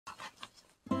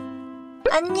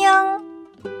안녕.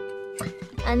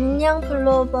 안녕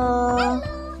플로버.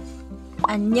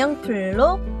 안녕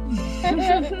플로.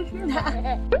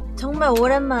 정말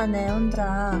오랜만에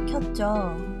혼자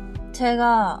켰죠.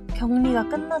 제가 격리가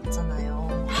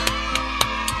끝났잖아요.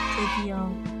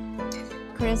 드디어.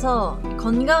 그래서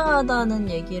건강하다는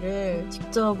얘기를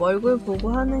직접 얼굴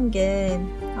보고 하는 게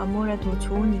아무래도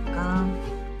좋으니까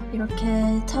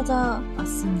이렇게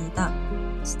찾아왔습니다.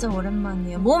 진짜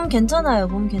오랜만이에요. 몸 괜찮아요.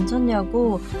 몸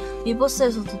괜찮냐고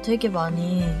위버스에서도 되게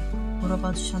많이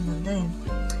물어봐 주셨는데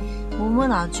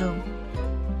몸은 아주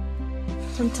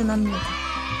튼튼합니다.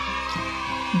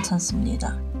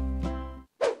 괜찮습니다.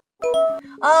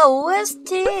 아,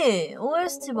 OST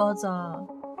맞아.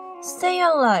 Stay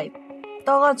Alive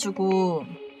떠가지고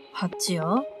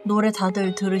봤지요. 노래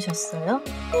다들 들으셨어요?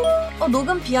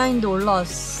 녹음 비하인드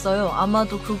올라왔어요.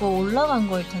 아마도 그거 올라간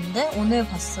거일 텐데 오늘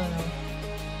봤어요.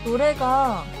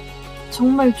 노래가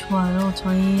정말 좋아요.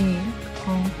 저희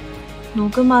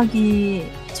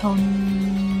녹음하기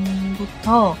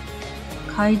전부터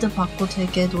가이드 받고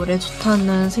되게 노래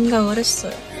좋다는 생각을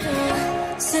했어요.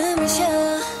 숨을 쉬어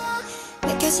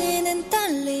느껴지는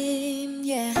떨림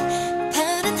yeah.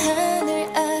 파란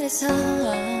하늘 아래서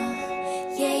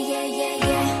yeah, yeah, yeah,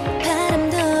 yeah.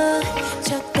 바람도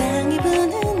적당히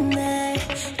부는 날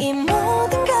이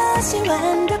모든 것이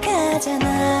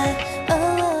완벽하잖아.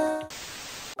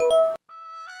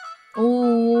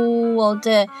 오,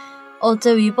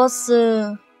 어제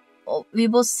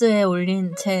위버스에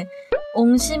올린 제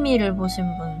옹심이를 보신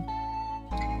분.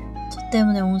 저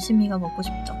때문에 옹심이가 먹고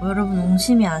싶죠. 여러분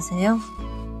옹심이 아세요?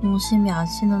 옹심이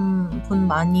아시는 분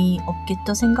많이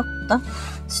없겠죠, 생각보다?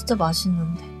 진짜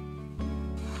맛있는데.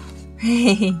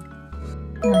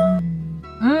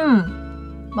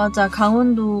 맞아.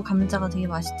 강원도 감자가 되게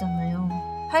맛있잖아요.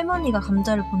 할머니가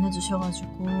감자를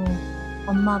보내주셔가지고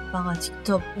엄마 아빠가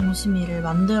직접 옹심이를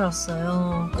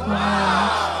만들었어요. 정말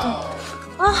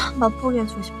진짜 맛보게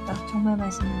해주고 싶다. 정말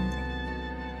맛있는데.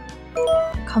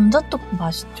 감자떡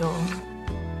맛있죠.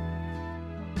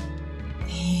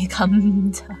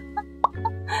 감자.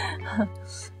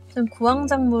 전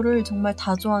구황작물을 정말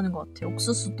다 좋아하는 것 같아요.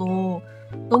 옥수수도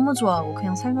너무 좋아하고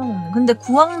그냥 삶아 먹는. 근데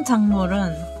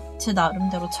구황작물은 제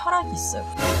나름대로 철학이 있어요.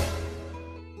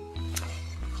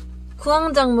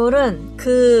 구황작물은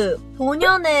그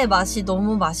본연의 맛이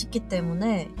너무 맛있기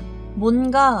때문에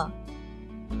뭔가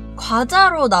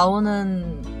과자로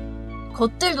나오는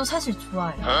것들도 사실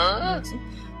좋아해요. 뭐지?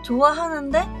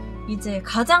 좋아하는데 이제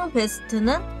가장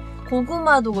베스트는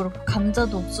고구마도 그렇고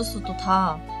감자도 옥수수도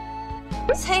다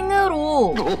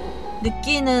생으로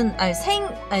느끼는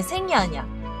생이 아니야.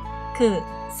 그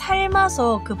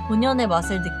삶아서 그 본연의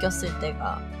맛을 느꼈을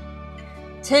때가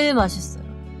제일 맛있어요.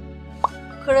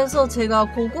 그래서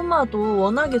제가 고구마도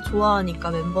워낙에 좋아하니까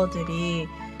멤버들이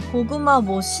고구마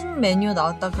뭐 신 메뉴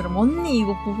나왔다 그러면 언니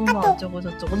이거 고구마 어쩌고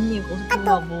저쩌고 언니 이거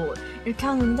고구마 뭐 이렇게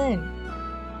하는데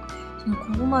저는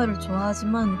고구마를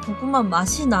좋아하지만 고구마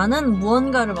맛이 나는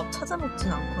무언가를 막 찾아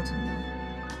먹진 않거든요.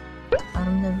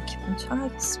 나름대로 기분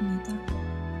철학있습니다.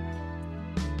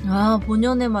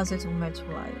 본연의 맛을 정말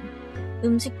좋아해요.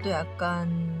 음식도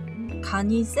약간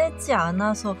간이 세지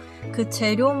않아서 그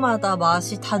재료마다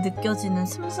맛이 다 느껴지는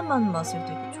슴슴한 맛을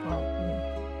되게 좋아하고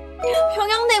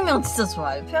평양냉면 진짜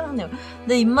좋아해요. 평양냉면.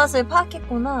 내 입맛을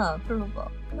파악했구나. 플로버.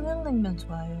 평양냉면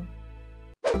좋아해요.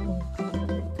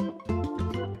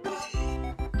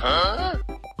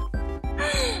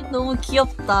 너무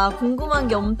귀엽다. 궁금한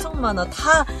게 엄청 많아.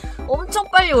 다 엄청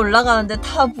빨리 올라가는데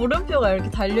다 물음표가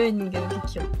이렇게 달려있는 게 왜 이렇게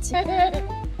귀엽지?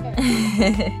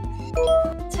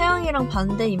 채영이랑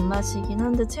반대 입맛이긴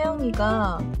한데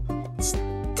채영이가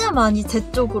진짜 많이 제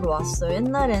쪽으로 왔어요.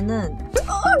 옛날에는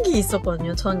저기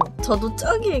있었거든요. 저도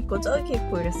저기 있고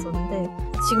이랬었는데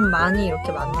지금 많이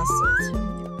이렇게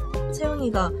만났어요.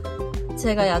 채영이가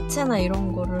제가 야채나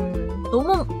이런 거를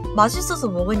너무 맛있어서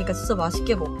먹으니까 진짜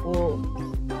맛있게 먹고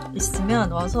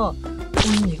있으면 와서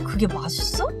언니 그게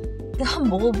맛있어? 내가 한번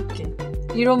먹어볼게.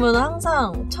 이러면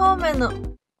항상 처음에는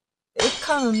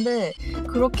하는데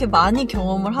그렇게 많이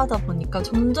경험을 하다 보니까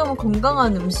점점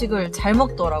건강한 음식을 잘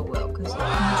먹더라고요. 그래서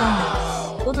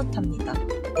굉장히 뿌듯합니다.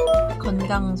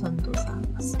 건강전도사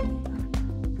맞습니다.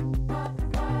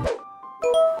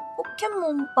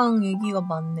 포켓몬빵 얘기가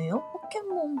많네요.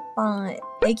 포켓몬빵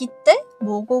아기 때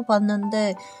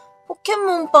먹어봤는데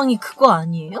포켓몬빵이 그거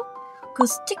아니에요? 그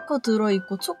스티커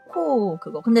들어있고 초코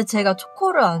그거. 근데 제가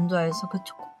초코를 안 좋아해서 그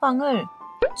초코빵을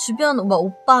주변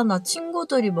오빠나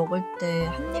친구들이 먹을 때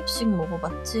한 입씩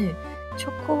먹어봤지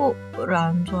초코를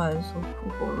안 좋아해서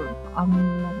그거를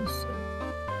안 먹었어요.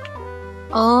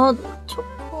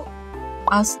 초코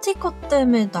아 스티커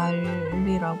때문에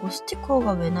난리라고?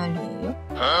 스티커가 왜 난리예요?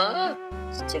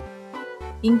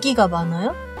 인기가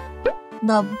많아요?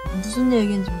 나 무슨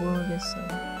얘기인지 모르겠어요.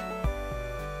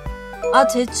 아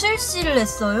재출시를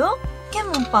했어요?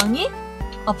 포켓몬빵이?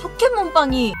 아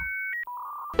포켓몬빵이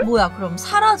뭐야 그럼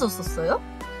사라졌었어요?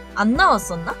 안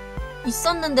나왔었나?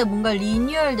 있었는데 뭔가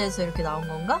리뉴얼 돼서 이렇게 나온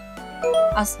건가?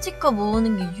 아 스티커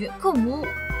모으는 게 그거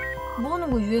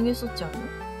모으는 거 유행했었지 않아?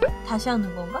 다시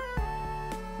하는 건가?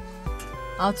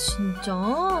 아 진짜?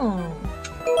 아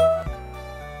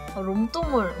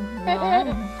롬또몰 뭐야?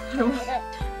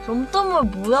 롬또몰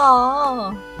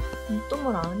뭐야?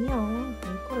 롬또몰 아니야. 왜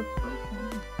그래?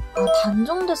 아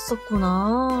단종됐었구나.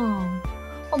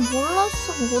 아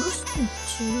몰랐어. 모를 수도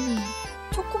있지.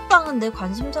 초코빵은 내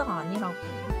관심사가 아니라고.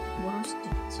 모를 수도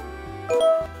있지.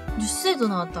 뉴스에도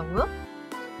나왔다고요?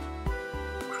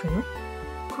 그래요?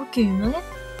 그렇게 유명해?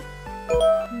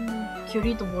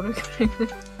 귤이도 모를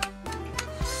거리는.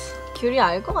 귤이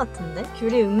알 것 같은데?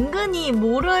 귤이 은근히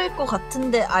모를 것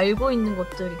같은데 알고 있는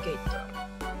것들이 꽤 있더라.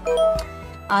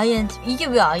 INTP. 이게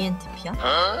왜 INTP야?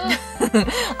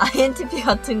 INTP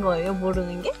같은 거예요?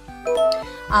 모르는 게?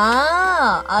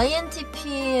 아,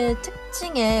 INTP의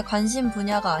특징에 관심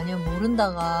분야가 아니면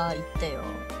모른다가 있대요.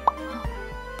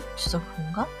 진짜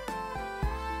그런가?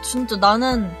 진짜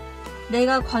나는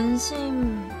내가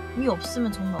관심이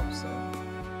없으면 정말 없어요.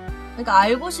 그러니까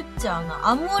알고 싶지 않아.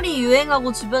 아무리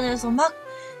유행하고 주변에서 막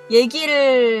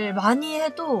얘기를 많이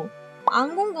해도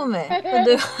안 궁금해.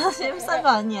 내가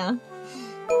관심사가 아니야.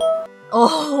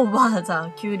 맞아.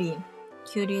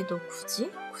 귤이도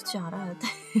굳이 알아야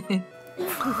돼.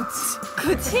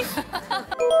 굳이?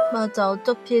 맞아.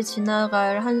 어차피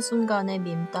지나갈 한순간의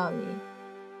밈 따위.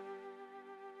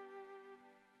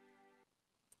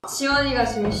 지원이가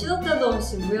지금 시도 때도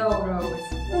없이 무야호를 하고 있어.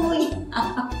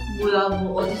 뭐야,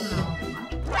 뭐 어디서 나온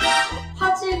거야?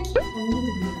 화질기? 언니도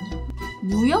몰라.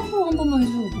 무야호 한 번만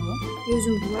해줘. 뭐야? 요즘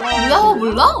무야호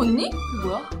몰라? 언니? 그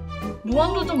뭐야?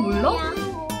 무한도전 몰라?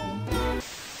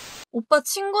 오빠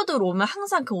친구들 오면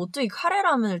항상 그 오뚜기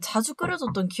카레라면을 자주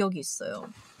끓여줬던 기억이 있어요.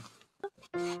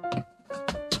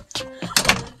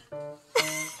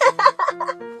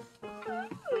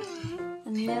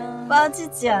 안녕.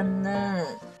 빠지지 않는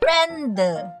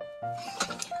프렌드.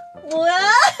 뭐야?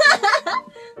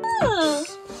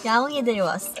 야옹이들이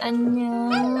왔어.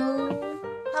 안녕.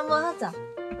 한번 하자.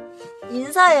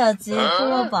 인사해야지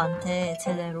클로버한테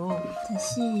제대로. 자,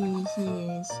 시작.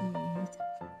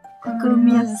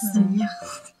 하쿠르미야스요.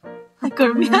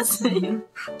 하쿠르미야스요.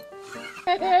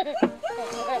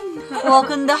 와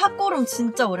근데 핫고름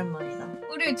진짜 오랜만이다.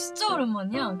 우리 진짜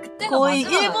오랜만이야. 그때가 거의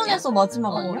마지막 일본에서 아니야?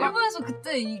 마지막 아니야? 일본에서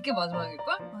그때 이게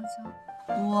마지막일걸? 맞아.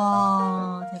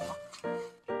 우와 대박.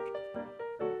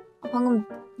 방금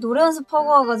노래 연습하고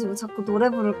와가지고 자꾸 노래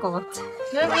부를 것 같아.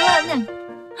 그냥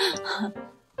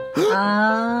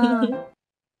아.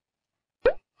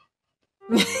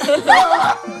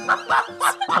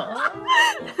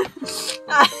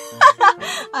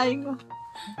 아이고.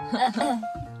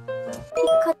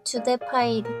 피카츄 대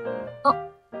파이리.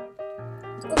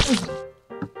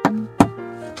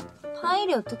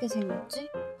 파이리 어떻게 생겼지?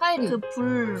 파이리 그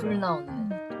불 나오는.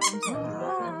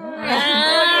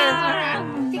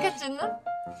 피카츄는?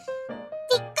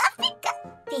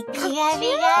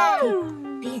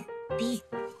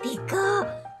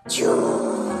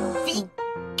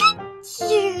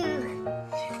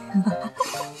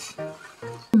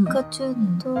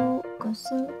 피카츄도 가스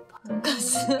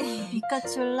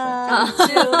피카츄라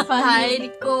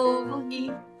파이리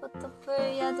꼬부기.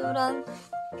 버터풀 야도란.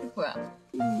 그게 뭐야?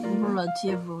 몰라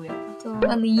뒤에 뭐야.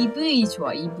 나는 EV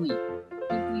좋아. EV.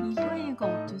 이거가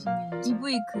어떻게 생겼는지.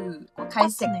 EV 그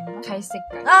갈색 애인가?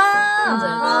 갈색깔.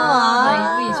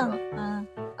 나 EV 좋아.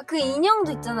 그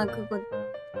인형도 있잖아. 그거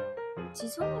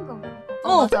지성이가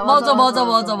맞아.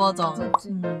 맞지.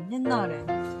 옛날에.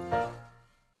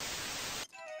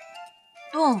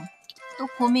 또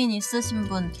고민 있으신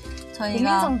분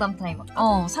저희가 고민 상담 타임.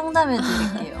 상담해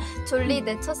드릴게요. 졸리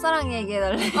내 첫사랑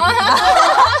얘기해달래.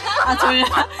 아 졸려?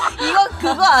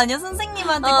 그거 아니야?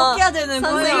 선생님한테 꼭 해야 되는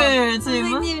고생을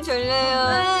질문? 선생님 졸려요.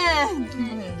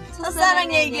 네.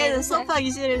 첫사랑 얘기해도 수업하기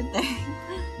싫을 때.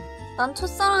 난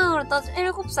첫사랑으로 따져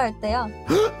 7살 때야.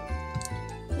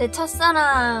 내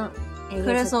첫사랑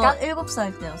그래서 얘기해줄까?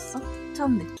 7살 때였어?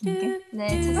 처음 느낀 게?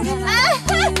 내 첫사랑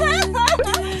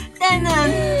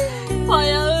때는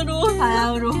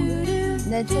바야흐로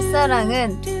내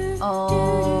첫사랑은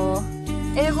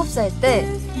 7살 때.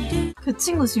 그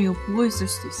친구 지금 이거 보고 있을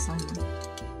수도 있어.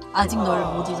 아직 너를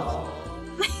못 잊었어.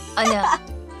 아니야,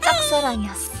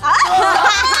 짝사랑이었어.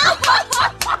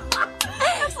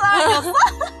 짝사랑이었어?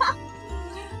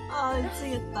 아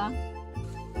미치겠다.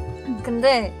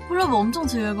 근데 플로버 엄청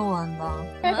즐거워한다.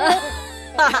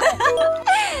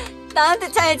 나한테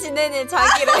잘 지내네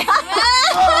자기를.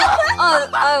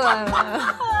 아유.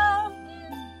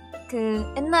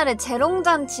 그 옛날에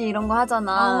재롱잔치 이런 거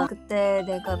하잖아. 그때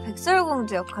내가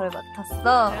백설공주 역할을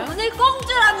맡았어. 오늘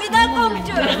공주랍니다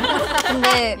공주.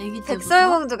 근데 애기 때부터?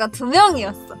 백설공주가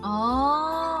 2명이었어.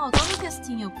 아 더블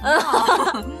캐스팅이었구나.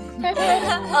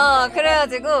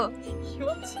 그래가지고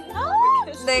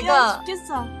내가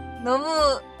죽겠어. 너무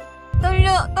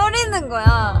떨리는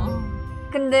거야.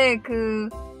 근데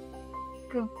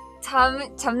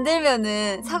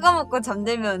잠들면은 사과 먹고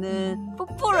잠들면은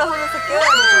뽀뽀를 하면서 깨워야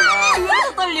되잖아.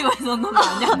 그래서 떨리고 있었는 거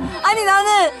아니야? 아니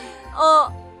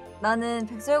나는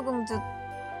백설공주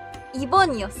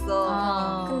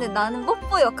 2번이었어. 근데 나는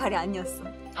뽀뽀 역할이 아니었어.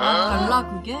 달라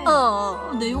그게?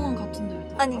 내용은 같은데 왜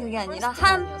달라? 아니 그게 아니라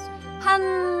한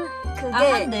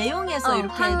그게 한 내용에서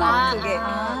이렇게 그게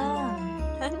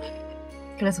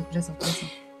그래서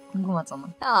궁금하잖아.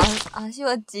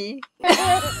 아쉬웠지.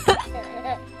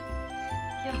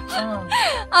 귀엽다.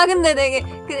 근데 되게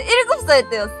 7살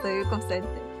때였어. 7살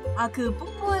때. 그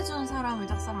뽀뽀해준 사람을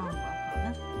짝사랑한 거야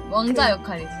그러면? 왕자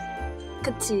역할이지.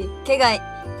 그치.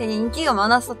 걔가 되게 인기가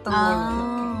많았었던 걸로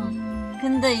기억해.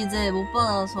 근데 이제 못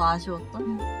받아서 아쉬웠다?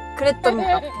 그랬던 것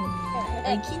같아.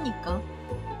 애기니까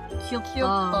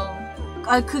귀엽다.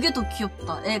 그게 더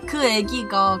귀엽다. 그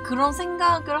애기가 그런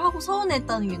생각을 하고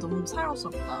서운했다는 게 너무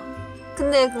사랑스럽다.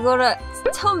 근데 그거를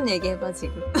처음 얘기해봐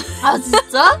지금. 아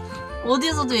진짜?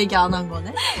 어디에서도 얘기 안 한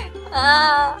거네?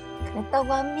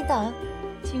 그랬다고 합니다.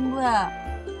 친구야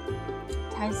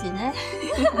잘 지내?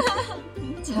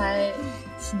 잘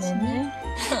지내니?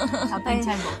 밥은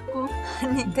잘 먹고?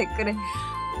 아니 댓글에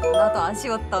나도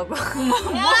아쉬웠다고.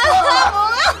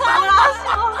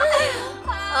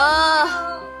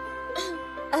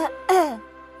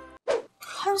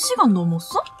 한 시간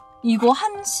넘었어? 이거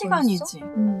 1시간이지?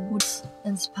 우리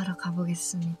연습하러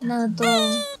가보겠습니다. 나도.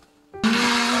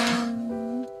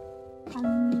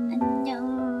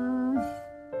 안녕.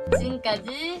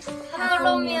 지금까지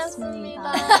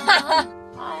프로미였습니다.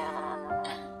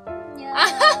 안녕.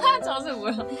 자세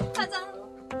뭐야? 가자.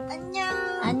 안녕.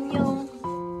 안녕.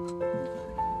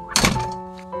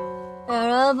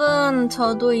 여러분,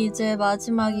 저도 이제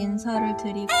마지막 인사를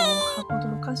드리고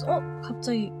가보도록 하겠습니다.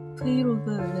 갑자기 브이로그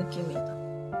느낌이다.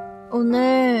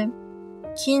 오늘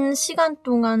긴 시간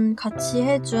동안 같이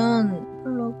해준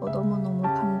플로버 너무너무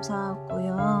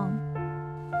감사하고요.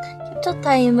 캡처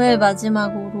타임을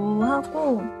마지막으로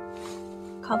하고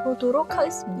가보도록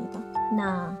하겠습니다.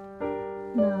 하나,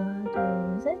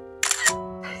 둘, 셋.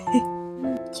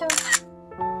 캡처.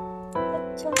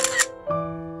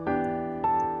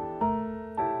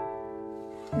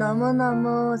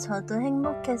 너무너무 저도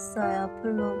행복했어요,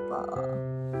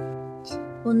 플로버.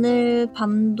 오늘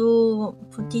밤도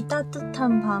부디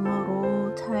따뜻한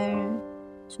밤으로 잘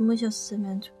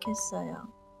주무셨으면 좋겠어요.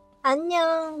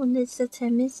 안녕. 오늘 진짜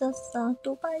재밌었어.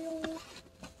 또 봐요.